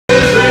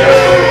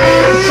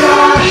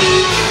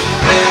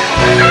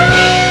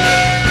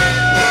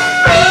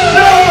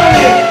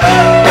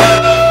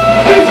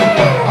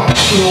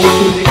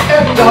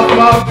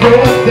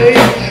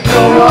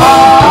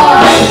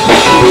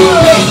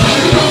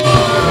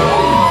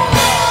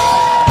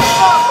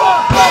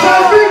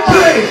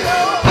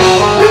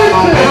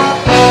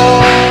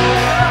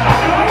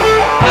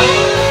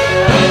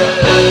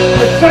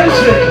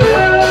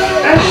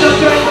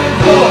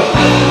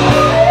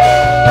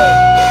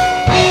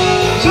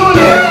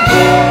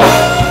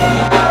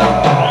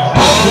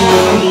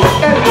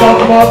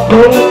my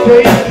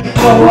birthday.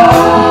 Now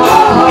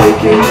I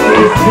can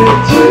taste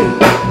victory.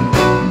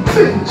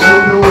 Into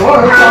the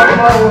world of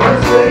my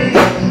worst days.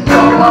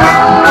 Now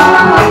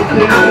I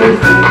can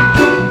taste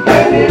victory.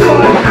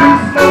 Anyone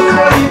Christmas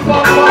ready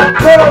for my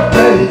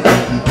birthday.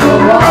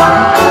 Now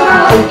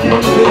I can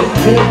taste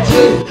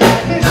victory.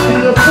 It's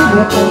still a fool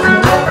of us,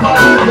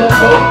 nobody's a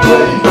whole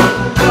place.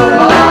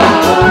 Now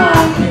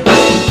I can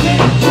taste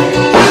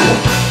victory.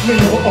 Me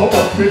know how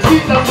the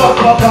treat and what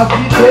my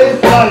body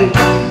tastes like.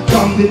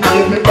 From the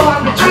day me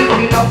born, me treat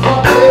me up for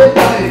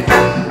daylight.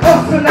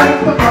 Hustle like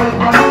the night,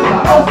 man, it's a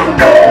hustle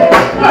day.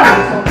 Like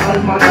some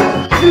time, man,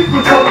 if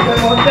you tell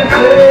them on the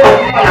day.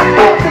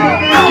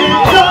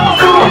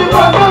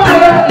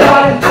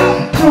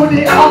 To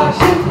the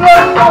action,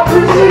 blood,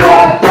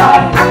 appreciate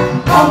that.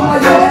 Mama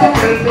used to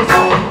tell me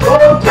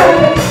something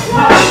okay.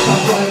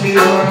 That's why me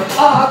work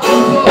hard to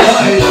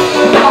survive.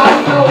 I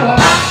know I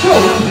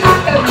showed me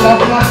end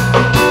of life.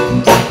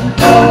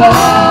 Now I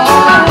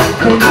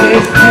can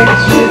taste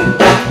victory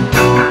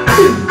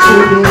into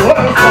the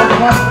world of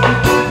man.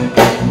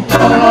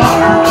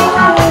 Now I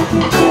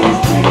can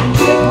taste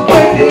victory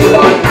when they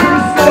like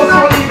Christmas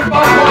or even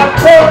my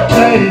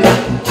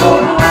birthday.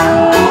 Now I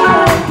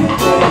can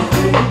taste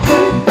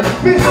victory.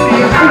 Me see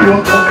a fool of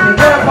me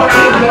never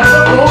give them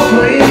the whole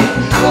place.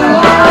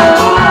 Now I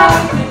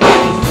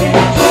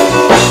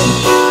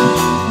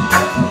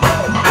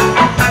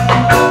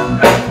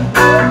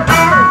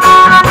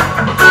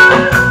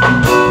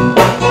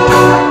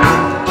can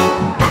taste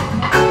victory.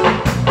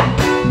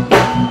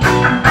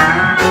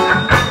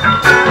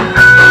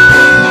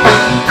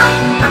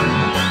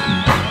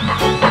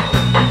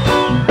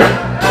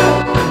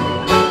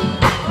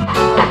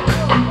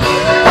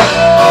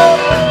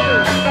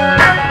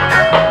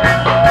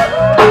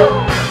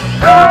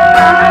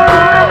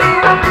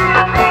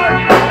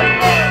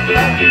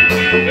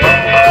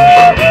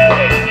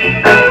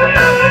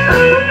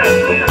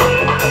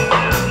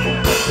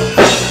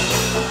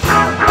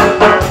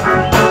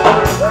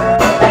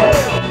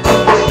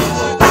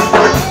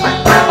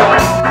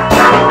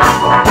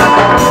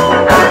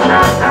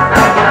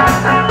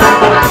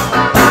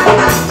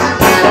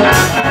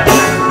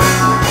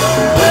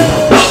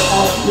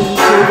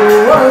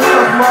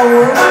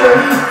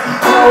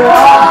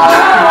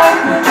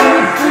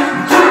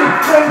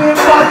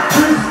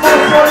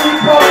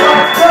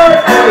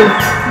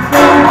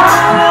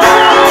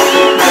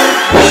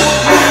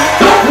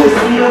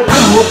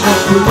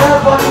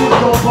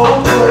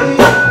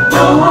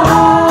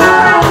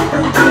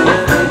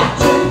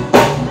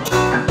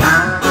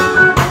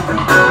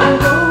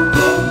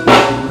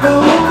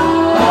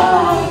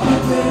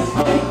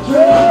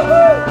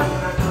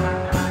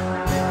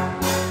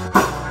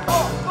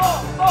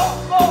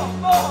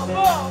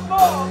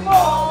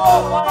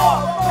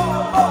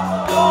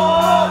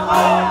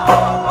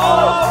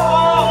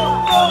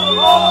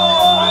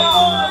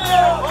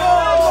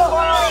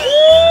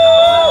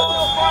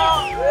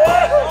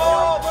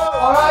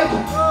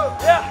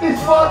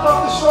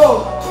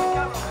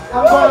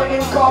 I'm going to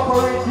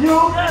incorporate you,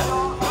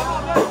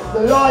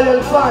 the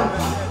loyal fans.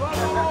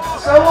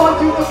 So I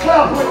want you to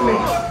clap with me.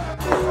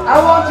 I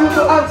want you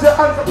to answer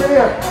the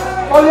air.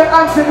 All your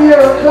hands in the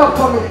air and clap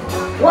for me.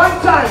 One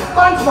time,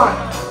 fansman.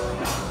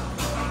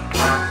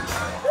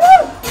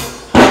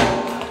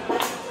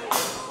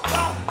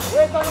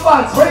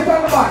 Wait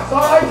on the bands,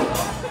 alright?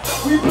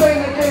 We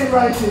playing a game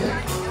right here.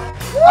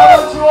 I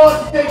want you all to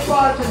take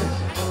part in it.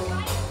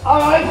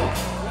 Alright?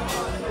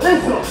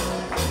 Listen.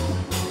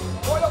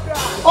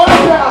 All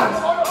of your hands.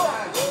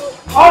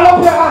 All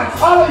of your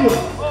hands. All of you.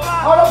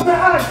 All of your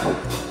hands.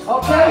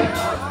 Okay?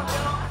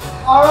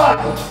 Alright.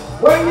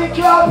 When we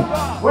clap,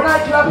 when I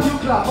clap, you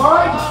clap.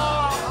 Alright?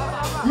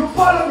 You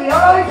follow me,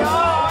 alright? I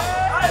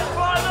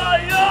follow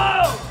you!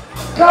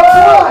 Clap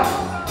one.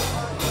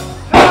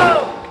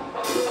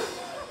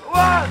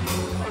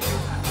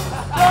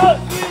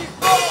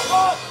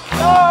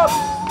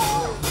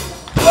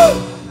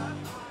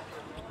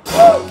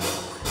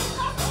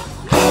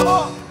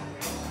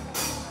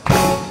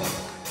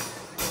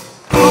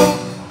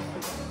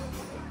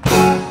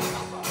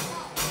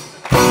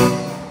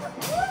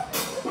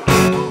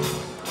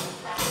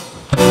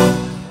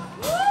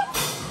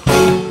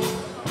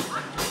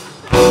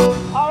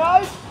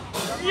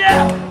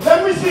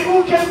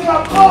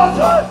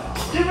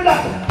 Give me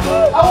that.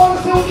 I want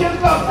to see who can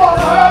clap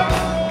faster, alright?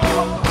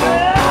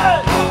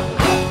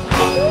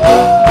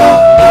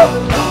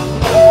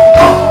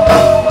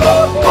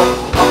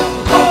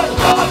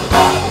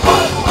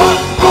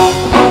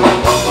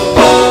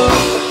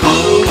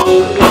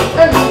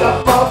 And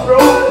that's my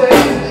birthday,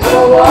 so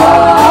I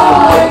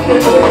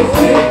can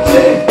taste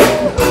it.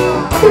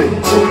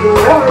 Into the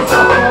words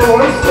of my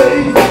worst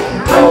days,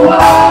 so I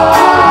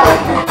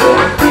can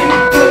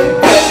taste it.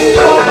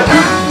 Anyone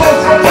Christmas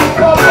when you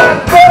come and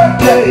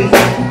birthdays.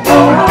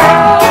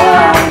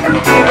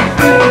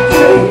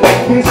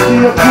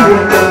 History of you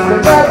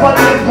and never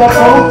live your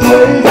own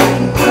ways.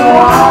 So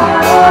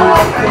I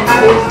can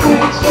taste it.